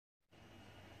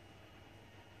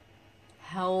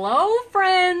Hello,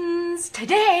 friends!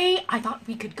 Today, I thought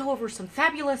we could go over some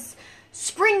fabulous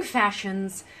spring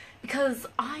fashions because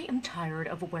I am tired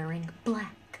of wearing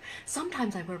black.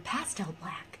 Sometimes I wear pastel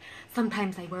black.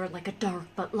 Sometimes I wear like a dark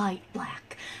but light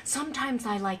black. Sometimes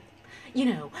I like,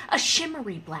 a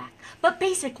shimmery black. But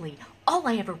basically, all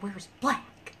I ever wear is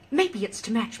black. Maybe it's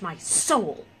to match my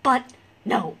soul, but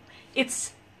no,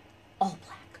 it's all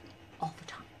black all the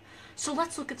time. So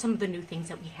let's look at some of the new things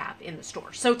that we have in the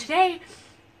store. So today,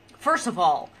 first of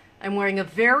all, I'm wearing a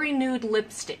very nude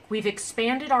lipstick. We've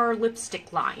expanded our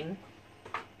lipstick line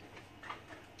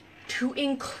to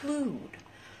include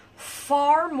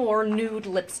far more nude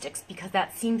lipsticks because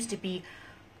that seems to be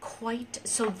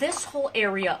so this whole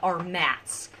area are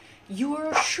mattes. You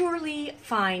will surely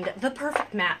find the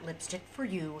perfect matte lipstick for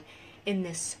you in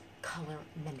this color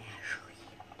menagerie.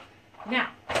 Now,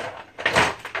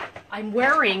 I'm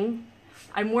wearing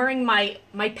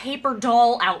my paper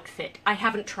doll outfit. I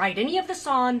haven't tried any of this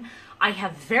on. I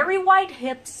have very wide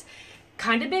hips,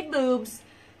 kind of big boobs.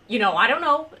 I don't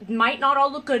know, it might not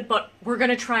all look good, but we're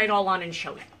gonna try it all on and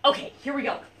show you. Okay, here we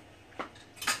go.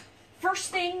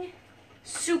 First thing,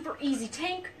 super easy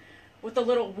tank with a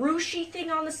little ruchy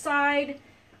thing on the side.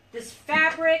 This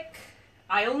fabric,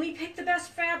 I only pick the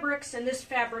best fabrics, and this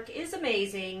fabric is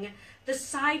amazing. The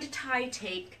side tie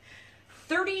take,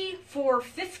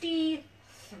 $34.50.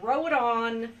 Throw it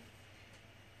on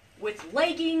with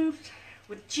leggings,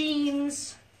 with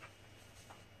jeans.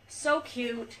 So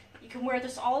cute. You can wear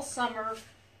this all summer.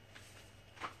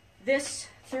 This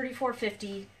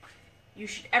 $34.50.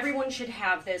 Everyone should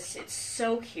have this. It's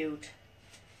so cute.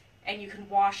 And you can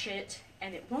wash it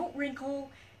and it won't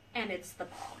wrinkle, and it's the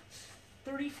bomb.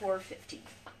 $34.50. You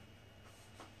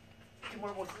can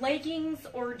wear it with leggings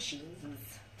or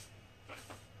jeans.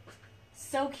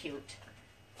 So cute.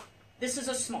 This is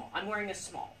a small. I'm wearing a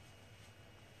small.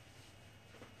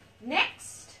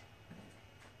 Next,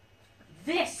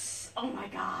 this. Oh my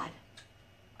God.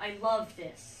 I love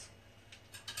this.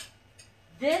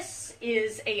 This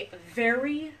is a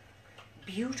very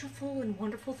beautiful and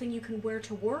wonderful thing you can wear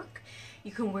to work.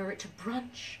 You can wear it to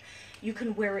brunch. You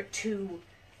can wear it to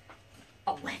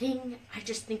a wedding. I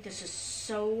just think this is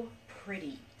so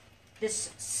pretty. This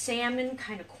salmon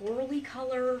kind of corally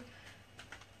color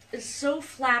is so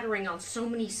flattering on so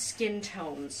many skin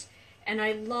tones. And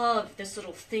I love this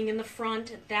little thing in the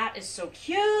front. That is so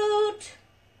cute.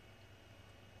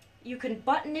 You can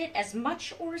button it as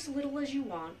much or as little as you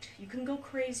want. You can go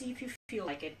crazy if you feel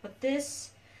like it. But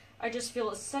this, I just feel,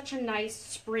 is such a nice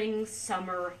spring,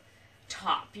 summer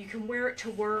top. You can wear it to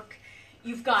work.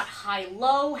 You've got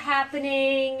high-low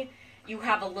happening. You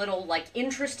have a little,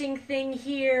 interesting thing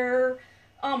here.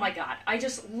 Oh my God, I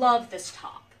just love this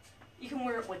top. You can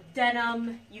wear it with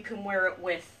denim. You can wear it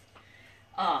with,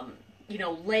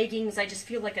 leggings. I just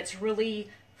feel like it's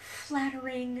really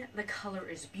flattering. The color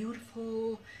is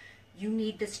beautiful. You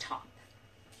need this top.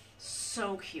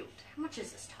 So cute. How much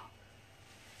is this top?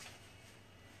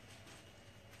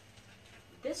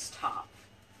 This top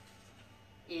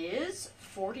is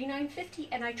 $49.50,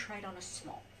 and I tried on a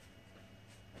small.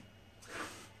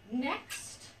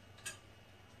 Next,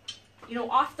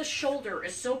 off the shoulder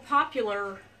is so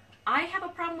popular. I have a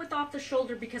problem with off the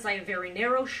shoulder because I have very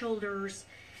narrow shoulders,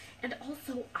 and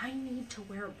also I need to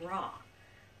wear a bra.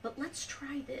 But let's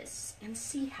try this and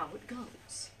see how it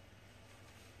goes.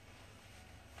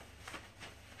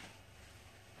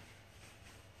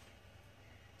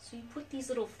 So you put these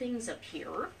little things up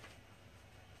here.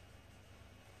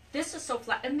 This is so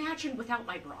flat. Imagine without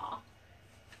my bra.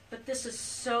 But this is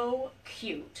so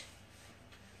cute.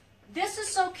 This is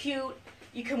so cute.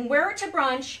 You can wear it to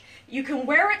brunch. You can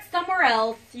wear it somewhere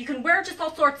else. You can wear it just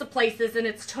all sorts of places, and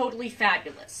it's totally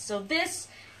fabulous. So this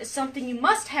is something you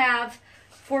must have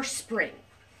for spring.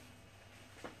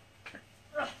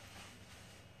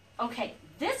 Okay,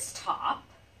 this top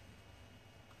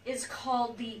is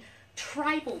called the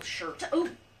tribal shirt.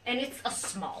 Oh, and it's a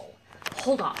small.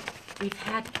 Hold on. We've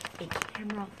had a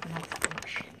camera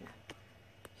malfunction.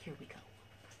 Here we go.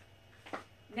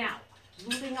 Now,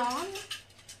 moving on.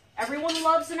 Everyone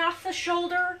loves an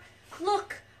off-the-shoulder.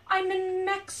 Look, I'm in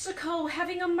Mexico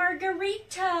having a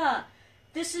margarita.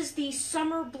 This is the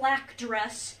summer black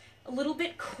dress. A little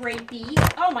bit crepey.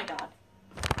 Oh my God.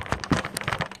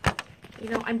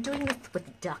 I'm doing this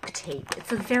with duct tape.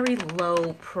 It's a very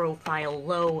low profile,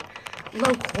 low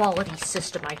quality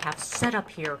system I have set up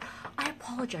here. I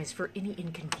apologize for any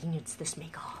inconvenience this may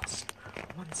cause.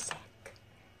 One sec.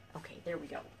 Okay, there we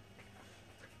go.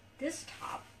 This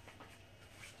top.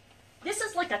 This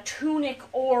is like a tunic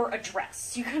or a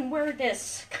dress. You can wear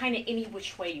this kind of any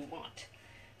which way you want.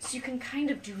 So you can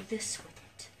kind of do this with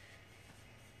it.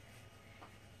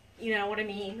 You know what I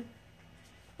mean?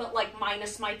 But like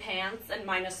minus my pants and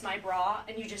minus my bra,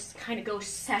 and you just kind of go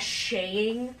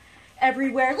sashaying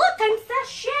everywhere. Look, I'm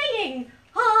sashaying!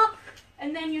 Huh?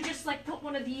 And then you just like put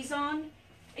one of these on,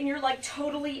 and you're like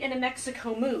totally in a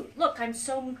Mexico mood. Look, I'm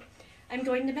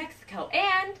going to Mexico.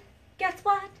 And guess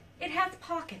what? It has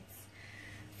pockets.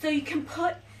 So you can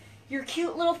put your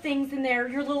cute little things in there,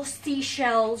 your little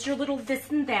seashells, your little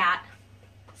this and that.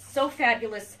 So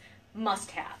fabulous.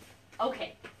 Must have.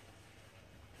 Okay.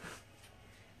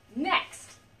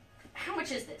 Next. How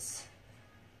much is this?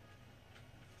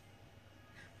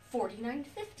 $49.50.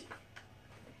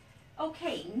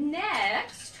 Okay,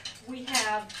 next we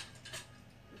have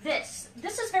this.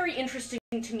 This is very interesting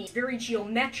to me. Very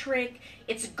geometric.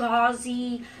 It's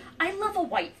gauzy. I love a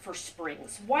white for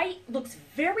springs. White looks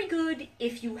very good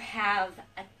if you have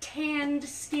a tanned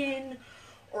skin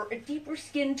or a deeper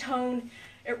skin tone.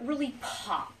 It really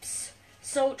pops.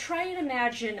 So try and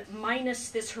imagine minus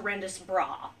this horrendous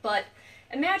bra, but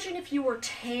imagine if you were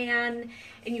tan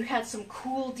and you had some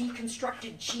cool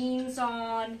deconstructed jeans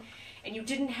on and you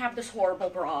didn't have this horrible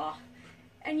bra,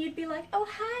 and you'd be like, oh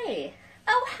hi,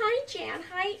 Jan,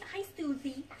 hi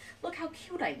Susie, look how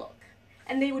cute I look.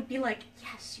 And they would be like,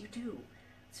 yes, you do,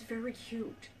 it's very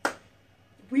cute,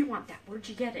 we want that, where'd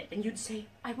you get it? And you'd say,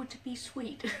 I want to be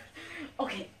sweet.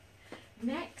 Okay,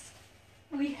 next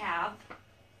we have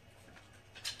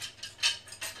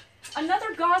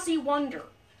another gauzy wonder.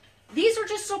 These are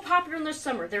just so popular in the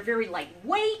summer. They're very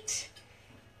lightweight.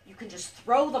 You can just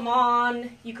throw them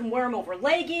on. You can wear them over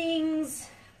leggings.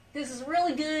 This is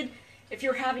really good if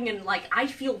you're having an, like, I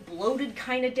feel bloated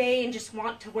kind of day and just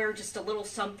want to wear just a little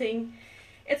something.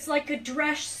 It's like a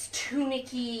dress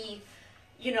tunic-y,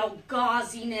 you know,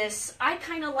 gauziness. I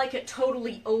kind of like it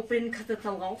totally open because it's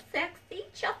a little sexy,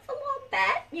 just a little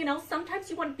bit. You know, sometimes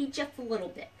you want to be just a little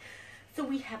bit. So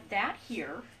we have that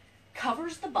here.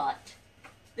 Covers the butt.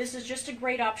 This is just a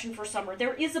great option for summer.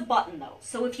 There is a button though,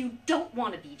 so if you don't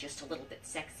want to be just a little bit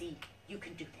sexy, you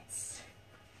can do this.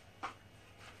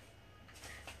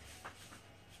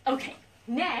 Okay,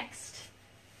 next,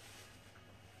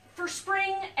 for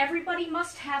spring, everybody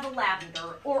must have a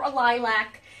lavender or a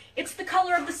lilac. It's the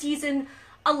color of the season,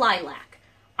 a lilac.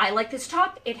 I like this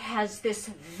top. It has this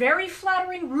very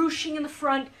flattering ruching in the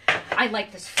front. I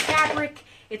like this fabric.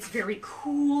 It's very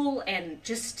cool and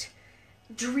just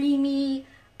dreamy.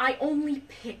 I only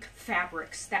pick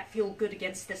fabrics that feel good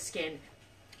against the skin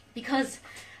because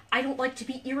I don't like to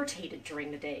be irritated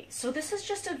during the day. So this is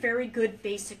just a very good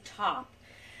basic top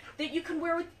that you can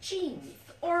wear with jeans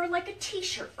or like a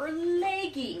t-shirt or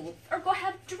leggings or go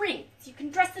have drinks. You can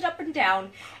dress it up and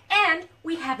down, and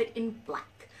we have it in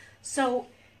black. So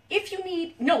if you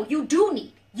need, no, you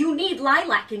need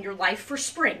lilac in your life for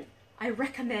spring. I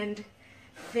recommend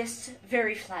this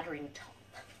very flattering top.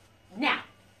 Now,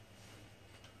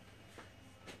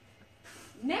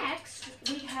 next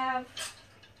we have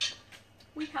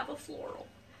a floral.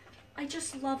 I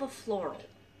just love a floral.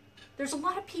 There's a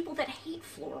lot of people that hate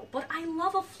floral, but I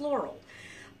love a floral.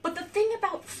 But the thing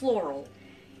about floral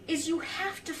is you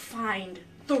have to find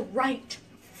the right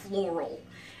floral,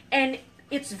 and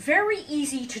it's very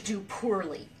easy to do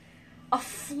poorly. A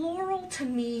floral to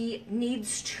me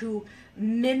needs to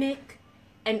mimic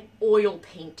an oil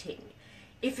painting.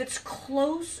 If it's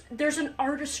close, there's an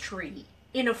artistry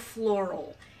in a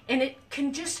floral, and it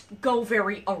can just go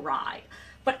very awry.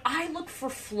 But I look for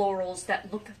florals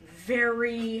that look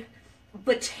very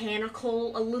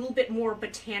botanical, a little bit more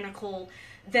botanical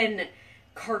than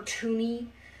cartoony,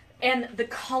 and the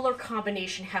color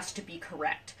combination has to be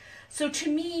correct. So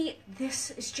to me, this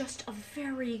is just a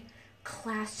very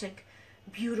classic,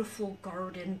 beautiful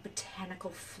garden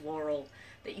botanical floral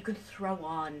that you can throw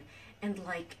on and,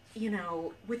 like, you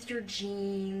know, with your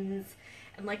jeans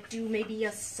and like do maybe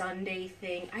a Sunday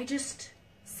thing.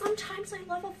 Sometimes I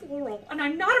love a floral, and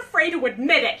I'm not afraid to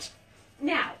admit it.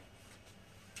 Now,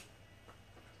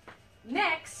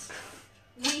 next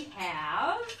we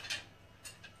have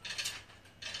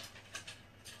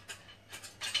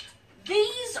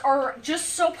these. Are just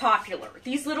so popular.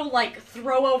 These little like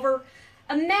throw over.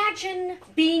 Imagine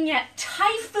being at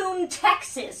Typhoon,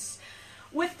 Texas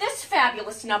with this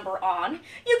fabulous number on.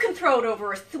 You can throw it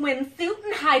over a swimsuit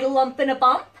and hide a lump in a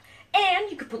bump. And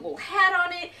you can put a little hat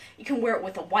on it. You can wear it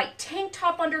with a white tank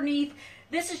top underneath.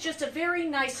 This is just a very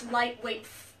nice lightweight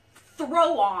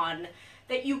throw on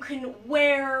that you can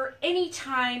wear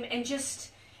anytime, and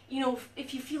just, you know,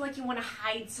 if you feel like you want to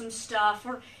hide some stuff,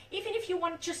 or even if you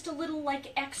want just a little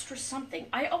like extra something.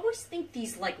 I always think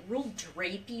these like real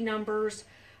drapey numbers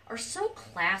are so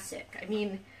classic. I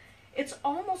mean, it's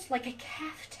almost like a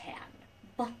caftan,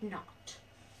 but not.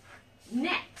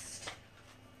 Next,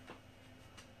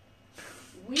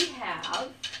 we have,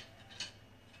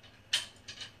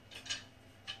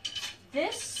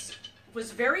 this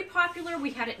was very popular.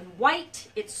 We had it in white.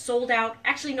 It's sold out.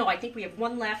 Actually, no, I think we have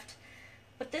one left.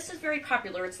 But this is very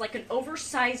popular. It's like an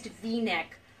oversized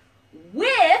V-neck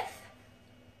with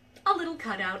a little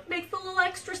cutout. Makes it a little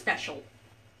extra special.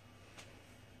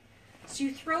 So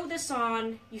you throw this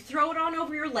on. You throw it on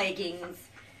over your leggings.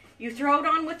 You throw it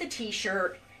on with a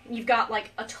t-shirt. And you've got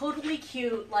like a totally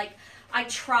cute, like, I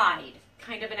tried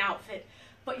kind of an outfit.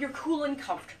 But you're cool and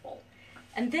comfortable.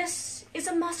 And this is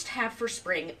a must-have for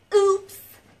spring. Oops!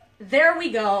 There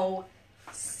we go.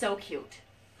 So cute.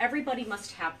 Everybody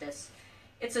must have this.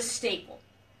 It's a staple.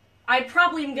 I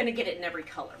probably am going to get it in every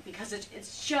color because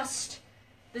it's just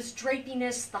this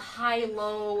drapiness, the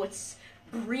high-low, it's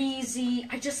breezy.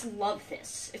 I just love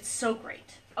this. It's so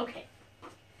great. Okay.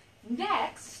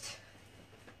 Next,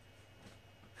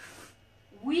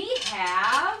 we're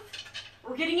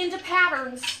getting into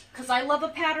patterns because I love a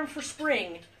pattern for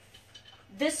spring.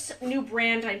 This new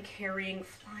brand I'm carrying,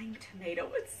 Flying Tomato,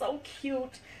 it's so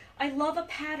cute. I love a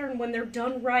pattern when they're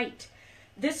done right.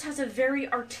 This has a very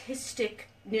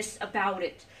artisticness about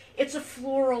it. It's a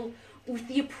floral with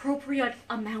the appropriate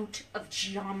amount of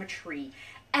geometry,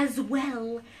 as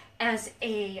well as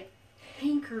a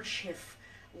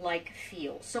handkerchief-like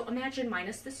feel. So imagine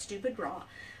minus the stupid bra,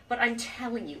 but I'm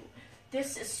telling you,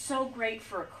 this is so great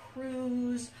for a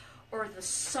cruise or the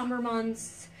summer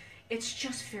months. It's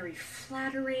just very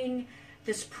flattering.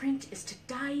 This print is to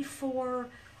die for.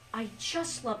 I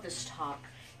just love this top,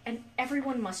 and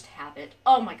everyone must have it.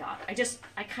 Oh my god,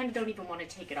 I kind of don't even want to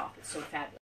take it off. It's so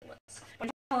fabulous. But I'm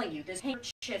telling you, this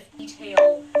handkerchief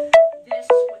detail, this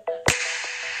with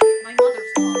my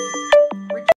mother's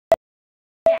love.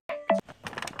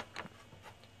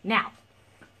 Now,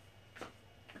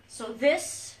 so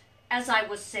this, as I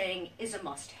was saying, is a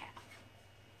must-have.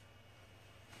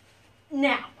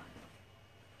 Now,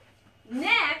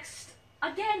 next,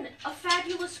 again, a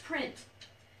fabulous print.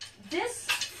 This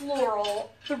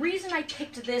floral, the reason I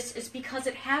picked this is because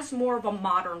it has more of a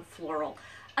modern floral.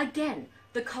 Again,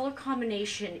 the color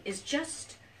combination is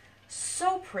just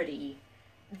so pretty.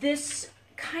 This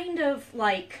kind of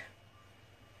like,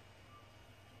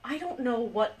 I don't know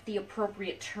what the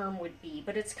appropriate term would be,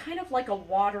 but it's kind of like a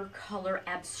watercolor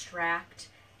abstract.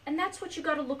 And that's what you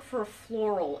got to look for a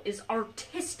floral, is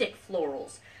artistic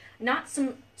florals, not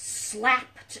some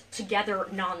slapped together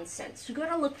nonsense. You got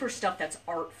to look for stuff that's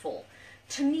artful.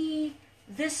 To me,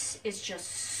 this is just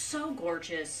so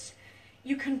gorgeous.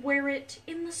 You can wear it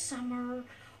in the summer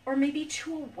or maybe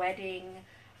to a wedding,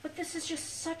 but this is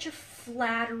just such a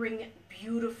flattering,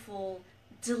 beautiful,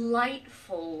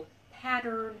 delightful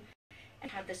pattern.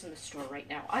 And I have this in the store right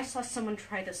now. I saw someone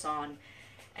try this on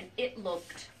and it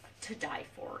looked to die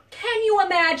for. Can you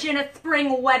imagine a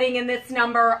spring wedding in this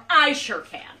number? I sure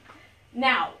can.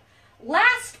 Now,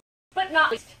 last but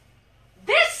not least,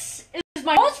 this is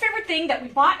my most favorite thing that we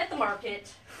bought at the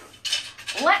market.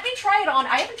 Let me try it on.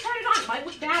 I haven't tried it on. It might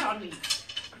look bad on me.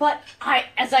 But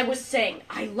as I was saying,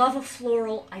 I love a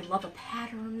floral. I love a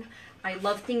pattern. I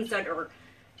love things that are,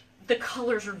 the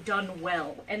colors are done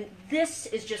well. And this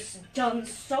is just done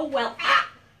so well. Ah!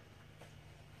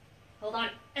 Hold on.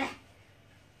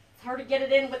 It's hard to get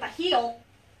it in with a heel.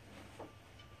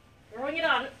 Throwing it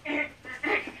on.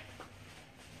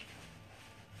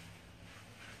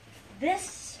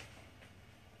 This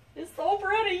is so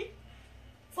pretty.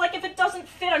 It's like if it doesn't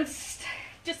fit, I'm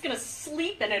just gonna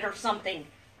sleep in it or something.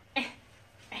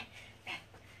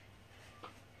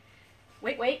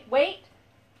 Wait, wait, wait.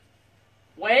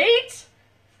 Wait.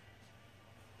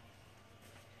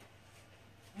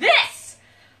 This!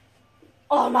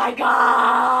 Oh my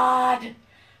god!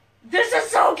 This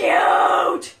is so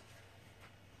cute!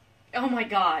 Oh my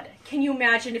god. Can you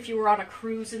imagine if you were on a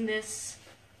cruise in this?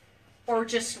 Or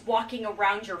just walking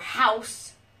around your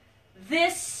house?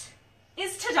 This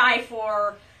is to die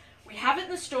for. We have it in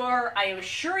the store. I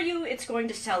assure you it's going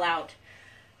to sell out.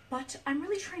 But I'm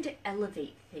really trying to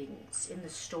elevate things in the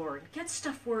store and get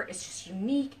stuff where it's just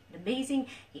unique and amazing.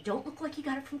 You don't look like you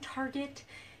got it from Target.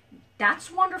 That's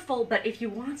wonderful, but if you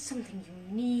want something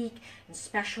unique and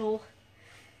special,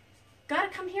 gotta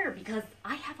come here because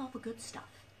I have all the good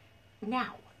stuff.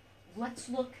 Now, let's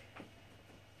look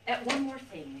at one more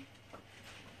thing.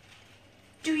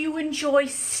 Do you enjoy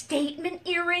statement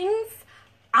earrings?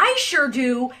 I sure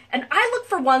do, and I look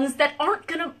for ones that aren't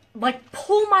gonna, like,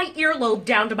 pull my earlobe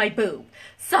down to my boob.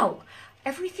 So,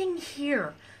 everything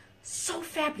here, so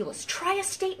fabulous. Try a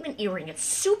statement earring. It's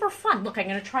super fun. Look, I'm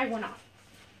gonna try one on.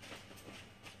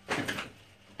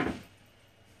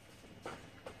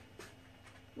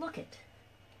 Look it.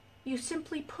 You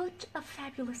simply put a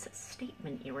fabulous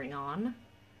statement earring on.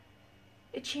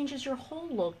 It changes your whole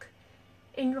look,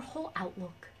 and your whole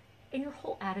outlook, and your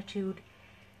whole attitude.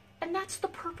 And that's the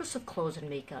purpose of clothes and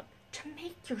makeup. To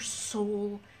make your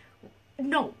soul...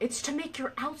 No, it's to make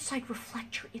your outside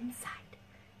reflect your inside.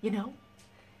 You know?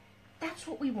 That's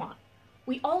what we want.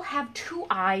 We all have 2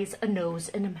 eyes, a nose,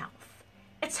 and a mouth.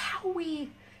 It's how we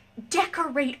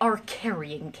decorate our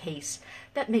carrying case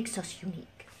that makes us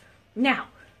unique. Now,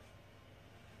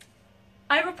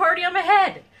 I have a party on my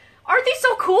head. Aren't they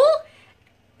so cool?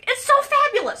 It's so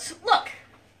fabulous. Look,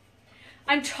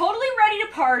 I'm totally ready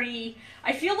to party.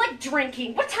 I feel like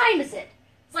drinking. What time is it?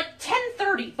 It's like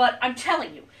 10:30, but I'm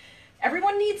telling you,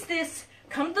 everyone needs this.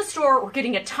 Come to the store. We're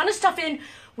getting a ton of stuff in.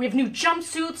 We have new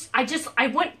jumpsuits. I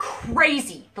went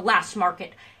crazy the last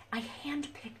market. I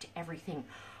handpicked everything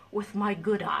with my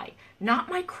good eye. Not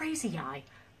my crazy eye,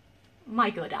 my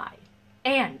good eye.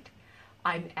 And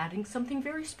I'm adding something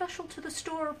very special to the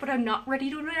store, but I'm not ready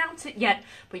to announce it yet.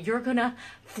 But you're gonna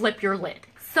flip your lid.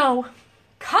 So,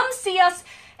 come see us,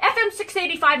 FM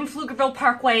 685 in Pflugerville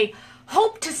Parkway.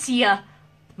 Hope to see ya.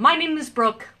 My name is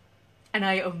Brooke, and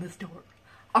I own the store.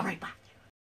 All right, bye.